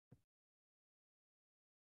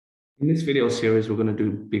In this video series, we're going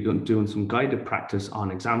to be doing some guided practice on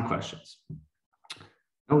exam questions.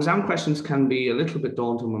 Now, exam questions can be a little bit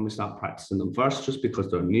daunting when we start practicing them first, just because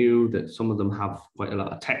they're new, that some of them have quite a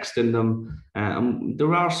lot of text in them. And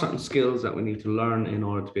there are certain skills that we need to learn in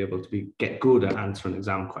order to be able to get good at answering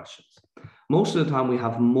exam questions. Most of the time, we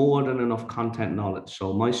have more than enough content knowledge.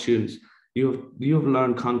 So my students, you have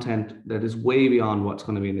learned content that is way beyond what's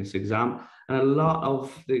going to be in this exam. And a lot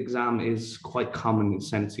of the exam is quite common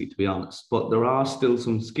sensey, to be honest, but there are still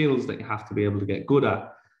some skills that you have to be able to get good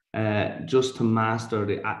at just to master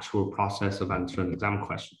the actual process of answering exam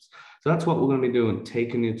questions. So that's what we're going to be doing,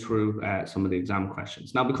 taking you through some of the exam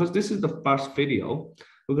questions. Now, because this is the first video,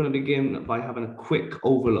 we're going to begin by having a quick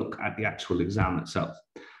overlook at the actual exam itself.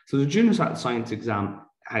 So the Junior Science exam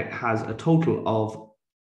has a total of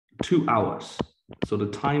 2 hours. So the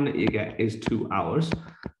time that you get is 2 hours,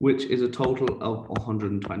 which is a total of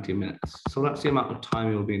 120 minutes. So that's the amount of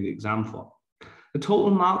time you'll be in the exam for. The total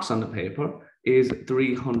marks on the paper is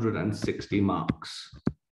 360 marks.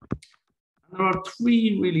 And there are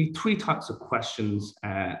three types of questions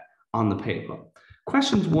on the paper.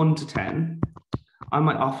 Questions 1 to 10, I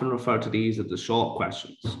might often refer to these as the short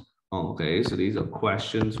questions. Okay, so these are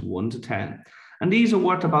questions 1 to 10. And these are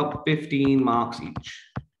worth about 15 marks each.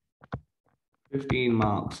 15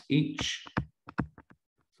 marks each.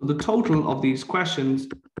 So the total of these questions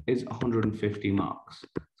is 150 marks.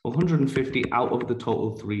 So 150 out of the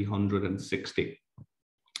total 360.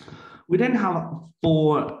 We then have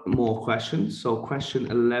 4 more questions. So question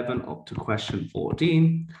 11 up to question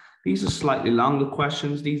 14. These are slightly longer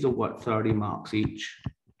questions. These are worth 30 marks each.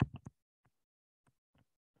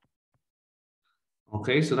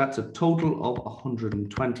 Okay, so that's a total of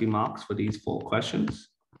 120 marks for these 4 questions.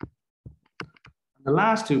 The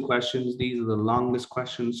last 2 questions, these are the longest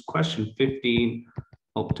questions, question 15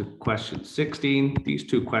 up to question 16. These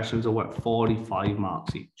 2 questions are worth 45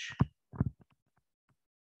 marks each.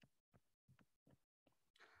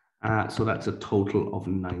 So that's a total of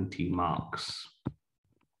 90 marks.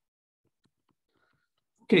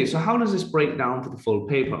 Okay, so how does this break down for the full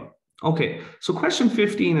paper? Okay, so question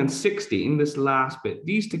 15 and 16, this last bit,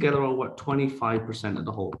 these together are worth 25% of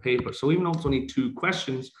the whole paper. So even though it's only 2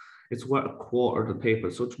 questions, it's worth a quarter of the paper.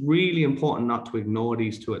 So it's really important not to ignore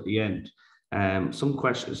these 2 at the end. Some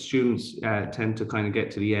students tend to kind of get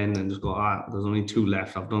to the end and just go, there's only 2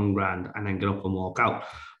 left, I've done grand, and then get up and walk out.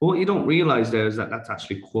 But what you don't realize there is that that's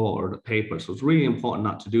actually a quarter of the paper. So it's really important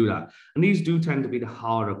not to do that. And these do tend to be the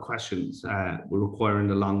harder questions requiring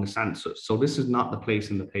the longest answers. So this is not the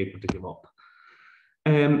place in the paper to give up.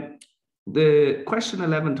 The question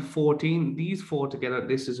 11 to 14, these 4 together,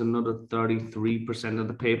 this is another 33% of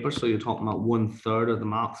the paper. So you're talking about 1/3 of the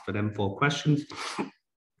marks for them 4 questions.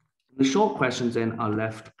 The short questions then are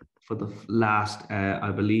left for the last,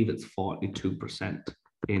 I believe it's 42%,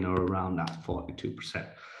 in or around that 42%.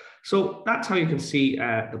 So that's how you can see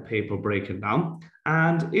the paper breaking down.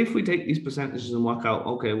 And if we take these percentages and work out,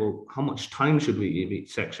 okay, well, how much time should we give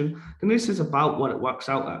each section? Then this is about what it works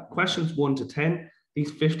out at. Questions 1 to 10,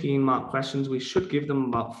 these 15-mark questions, we should give them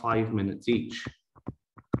about 5 minutes each.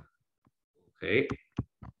 Okay.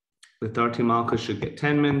 The 30 markers should get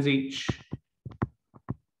 10 minutes each.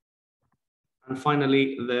 And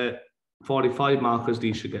finally, the 45 markers,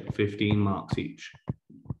 these should get 15 marks each.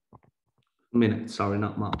 Minutes, sorry,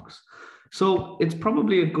 not marks. So it's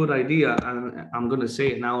probably a good idea, and I'm going to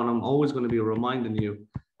say it now, and I'm always going to be reminding you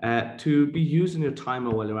to be using your timer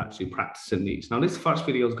while you're actually practicing these. Now, this first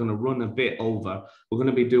video is going to run a bit over. We're going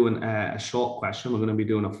to be doing a short question. We're going to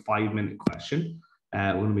be doing a 5-minute question.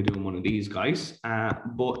 We're going to be doing one of these guys,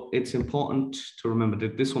 but it's important to remember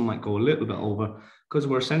that this one might go a little bit over because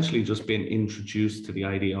we're essentially just being introduced to the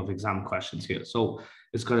idea of exam questions here. So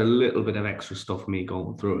it's got a little bit of extra stuff me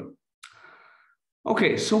going through it.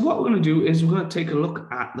 Okay, so what we're going to do is we're going to take a look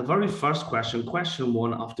at the very first question, question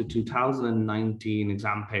 1 of the 2019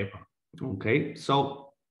 exam paper. Okay,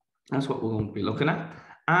 so that's what we're going to be looking at.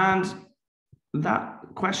 And that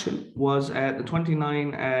question was the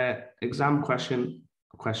 29 exam question,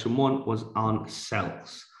 question 1 was on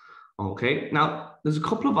cells. Okay, now there's a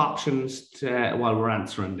couple of options while we're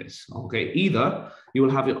answering this. Okay, either you will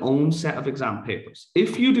have your own set of exam papers.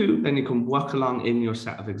 If you do, then you can work along in your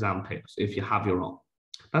set of exam papers if you have your own.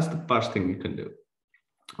 That's the first thing you can do.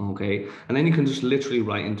 Okay, and then you can just literally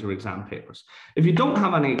write into exam papers. If you don't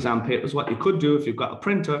have any exam papers, what you could do if you've got a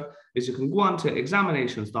printer is you can go on to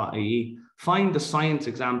examinations.ie, find the science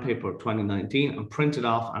exam paper 2019 and print it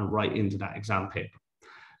off and write into that exam paper.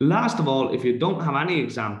 Last of all, if you don't have any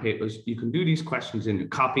exam papers, you can do these questions in your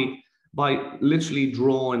copy by literally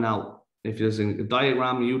drawing out if there's a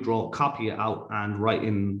diagram, you draw, copy it out and write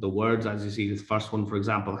in the words. As you see, this first one, for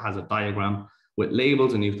example, has a diagram with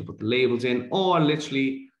labels and you have to put the labels in, or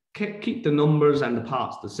literally keep the numbers and the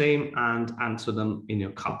parts the same and answer them in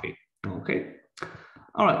your copy, okay?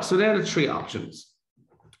 All right, so there are the three options.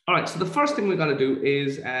 All right, so the first thing we got to do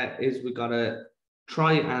is we got to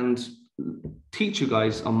try and teach you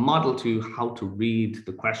guys a model to how to read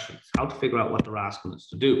the questions, how to figure out what they're asking us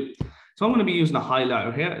to do. So I'm going to be using a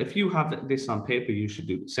highlighter here. If you have this on paper, you should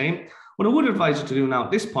do the same. What I would advise you to do now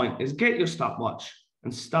at this point is get your stopwatch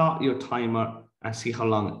and start your timer and see how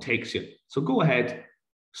long it takes you. So go ahead,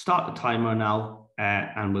 start the timer now,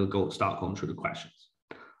 and we'll start going through the questions.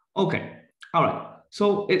 Okay, all right.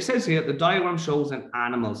 So it says here, the diagram shows an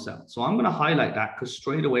animal cell. So I'm going to highlight that because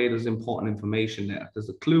straight away there's important information there. There's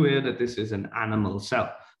a clue here that this is an animal cell.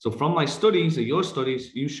 So from my studies or your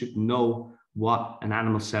studies, you should know what an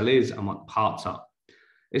animal cell is and what parts are.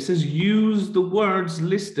 It says use the words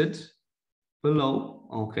listed below.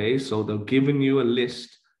 Okay, so they're giving you a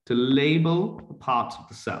list to label the parts of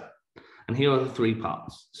the cell. And here are the three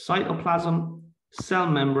parts: cytoplasm, cell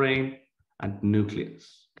membrane, and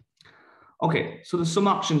nucleus. Okay, so there's some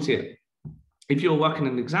options here. If you're working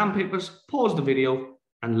in exam papers, pause the video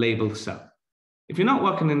and label the cell. If you're not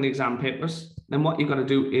working in the exam papers, then what you've got to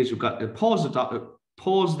do is you've got to pause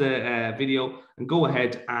the video and go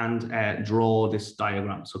ahead and draw this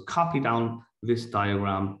diagram. So copy down this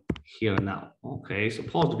diagram here now. Okay, so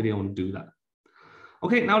pause the video and do that.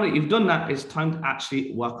 Okay, now that you've done that, it's time to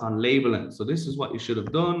actually work on labeling. So this is what you should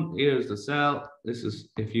have done. Here's the cell. This is,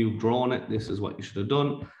 if you've drawn it, this is what you should have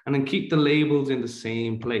done. And then keep the labels in the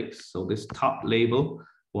same place. So this top label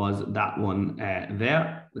was that one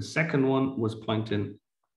there. The second one was pointing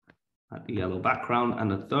at the yellow background. And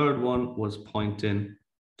the third one was pointing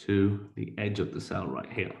to the edge of the cell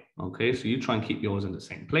right here. Okay, so you try and keep yours in the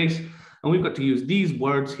same place. And we've got to use these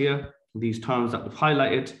words here, these terms that we've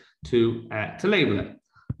highlighted, to label it.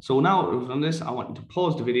 So now that we've done this, I want you to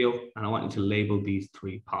pause the video and I want you to label these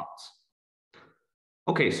three parts.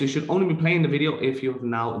 Okay, so you should only be playing the video if you've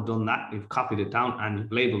now done that. You've copied it down and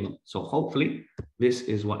you've labeled them. So hopefully this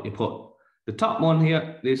is what you put. The top one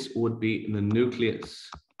here, this would be the nucleus.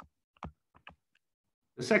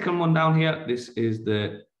 The second one down here, this is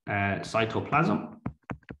the cytoplasm.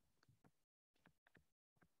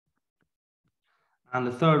 And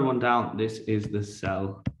the third one down, this is the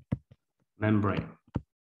cell membrane.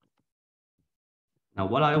 Now,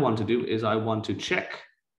 what I want to do is I want to check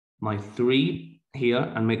my three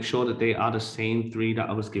here and make sure that they are the same three that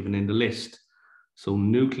I was given in the list. So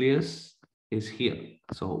nucleus is here.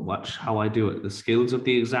 So watch how I do it. The skills of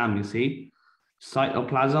the exam, you see.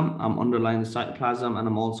 Cytoplasm, I'm underlining cytoplasm and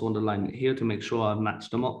I'm also underlining it here to make sure I've matched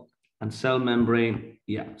them up. And cell membrane,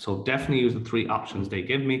 yeah. So definitely use the three options they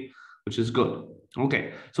give me, which is good.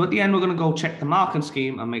 Okay, so at the end, we're going to go check the marking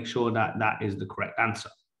scheme and make sure that that is the correct answer.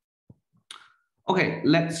 Okay,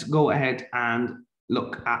 let's go ahead and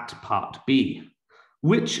look at part B.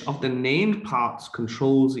 Which of the named parts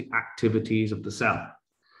controls the activities of the cell?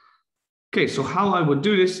 Okay, so how I would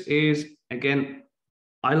do this is, again,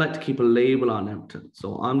 I like to keep a label on everything.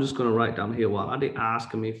 So I'm just going to write down here, what are they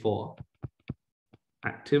asking me for?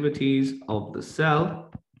 Activities of the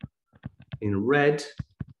cell in red.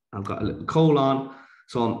 I've got a little colon.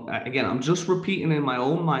 So again, I'm just repeating in my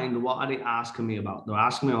own mind, what are they asking me about? They're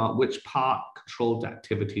asking me about which part controls the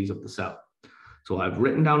activities of the cell. So I've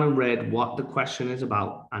written down in red what the question is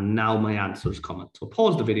about, and now my answer is coming. So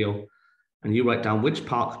pause the video and you write down which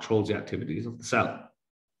part controls the activities of the cell.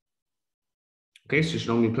 Okay, so you should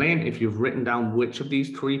only be playing if you've written down which of these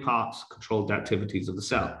three parts control the activities of the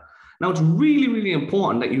cell. Now, it's really, really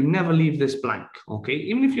important that you never leave this blank, okay?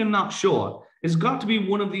 Even if you're not sure, it's got to be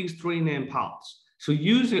one of these three named parts. So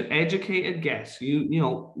use your educated guess. You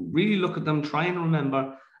know, really look at them, try and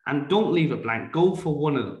remember, and don't leave it blank. Go for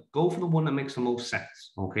one of them. Go for the one that makes the most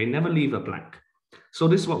sense, okay? Never leave it blank. So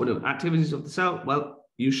this is what we're doing. Activities of the cell, well,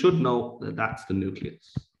 you should know that that's the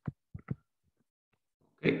nucleus.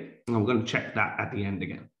 Okay, and we're going to check that at the end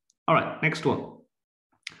again. All right, next one.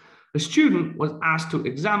 The student was asked to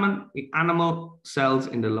examine the animal cells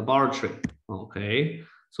in the laboratory. Okay,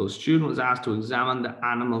 so a student was asked to examine the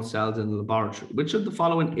animal cells in the laboratory. Which of the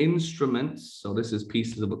following instruments, so this is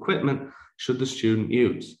pieces of equipment, should the student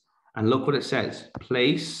use? And look what it says.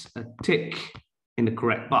 Place a tick in the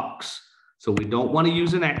correct box. So we don't want to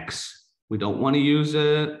use an X. We don't want to use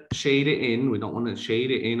a shade it in. We don't want to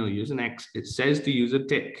shade it in or use an X. It says to use a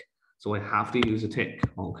tick. So I have to use a tick,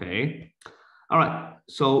 okay? All right,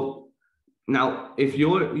 so now if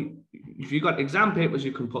you got exam papers,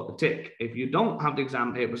 you can put a tick. If you don't have the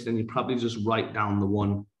exam papers, then you probably just write down the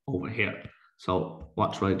one over here. So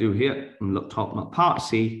what should I do here? I'm talking about part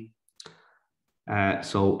C.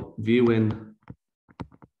 So viewing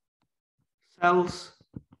cells,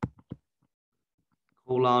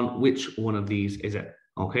 colon, which one of these is it?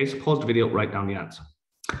 Okay, so pause the video, write down the answer.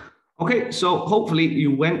 Okay, so hopefully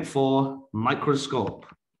you went for microscope.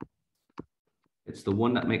 It's the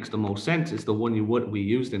one that makes the most sense. It's the one we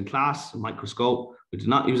used in class, a microscope. We did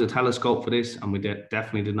not use a telescope for this, and we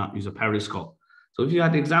definitely did not use a periscope. So if you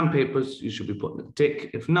had the exam papers, you should be putting a tick.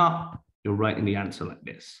 If not, you're writing the answer like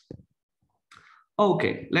this.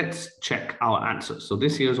 Okay, let's check our answers. So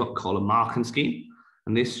this here is what we call a marking scheme.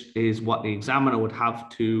 And this is what the examiner would have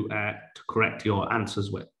to correct your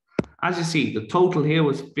answers with. As you see, the total here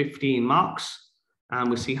was 15 marks. And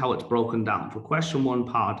we see how it's broken down. For question 1,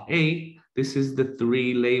 part A, this is the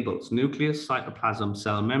 3 labels: nucleus, cytoplasm,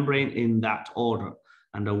 cell membrane, in that order.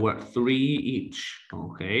 And there were 3 each,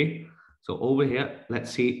 okay? So over here, let's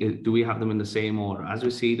see, do we have them in the same order? As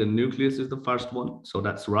we see, the nucleus is the first one, so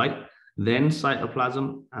that's right. Then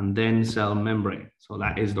cytoplasm, and then cell membrane. So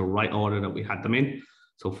that is the right order that we had them in.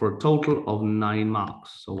 So for a total of 9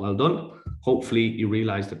 marks. So well done. Hopefully you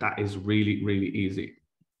realize that that is really, really easy.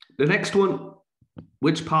 The next one,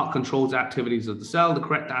 which part controls the activities of the cell? The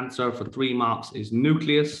correct answer for 3 marks is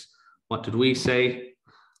nucleus. What did we say?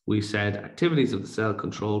 We said activities of the cell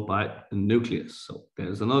controlled by the nucleus. So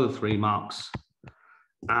there's another 3 marks.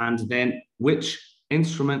 And then which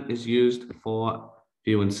instrument is used for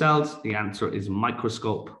viewing cells? The answer is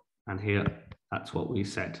microscope. And here, that's what we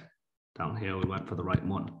said. Down here, we went for the right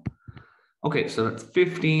one. Okay, so that's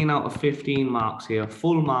 15 out of 15 marks here,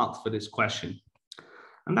 full marks for this question.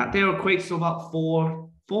 And that there equates to about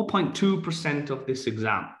 4.2% of this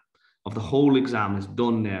exam, of the whole exam is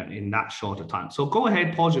done there in that short a time. So go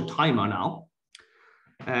ahead, pause your timer now.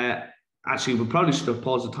 Actually, we probably should have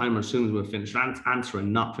paused the timer as soon as we finished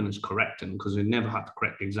answering, not finished correcting, because we never have to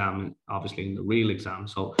correct the exam, obviously, in the real exam.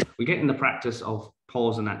 So we get in the practice of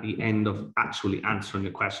pausing at the end of actually answering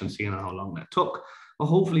the question, seeing how long that took. But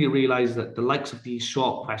hopefully you realize that the likes of these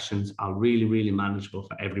short questions are really, really manageable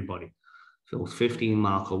for everybody. So those 15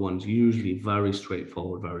 marker ones, usually very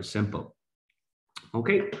straightforward, very simple.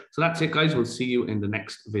 Okay, so that's it, guys. We'll see you in the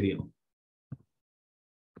next video.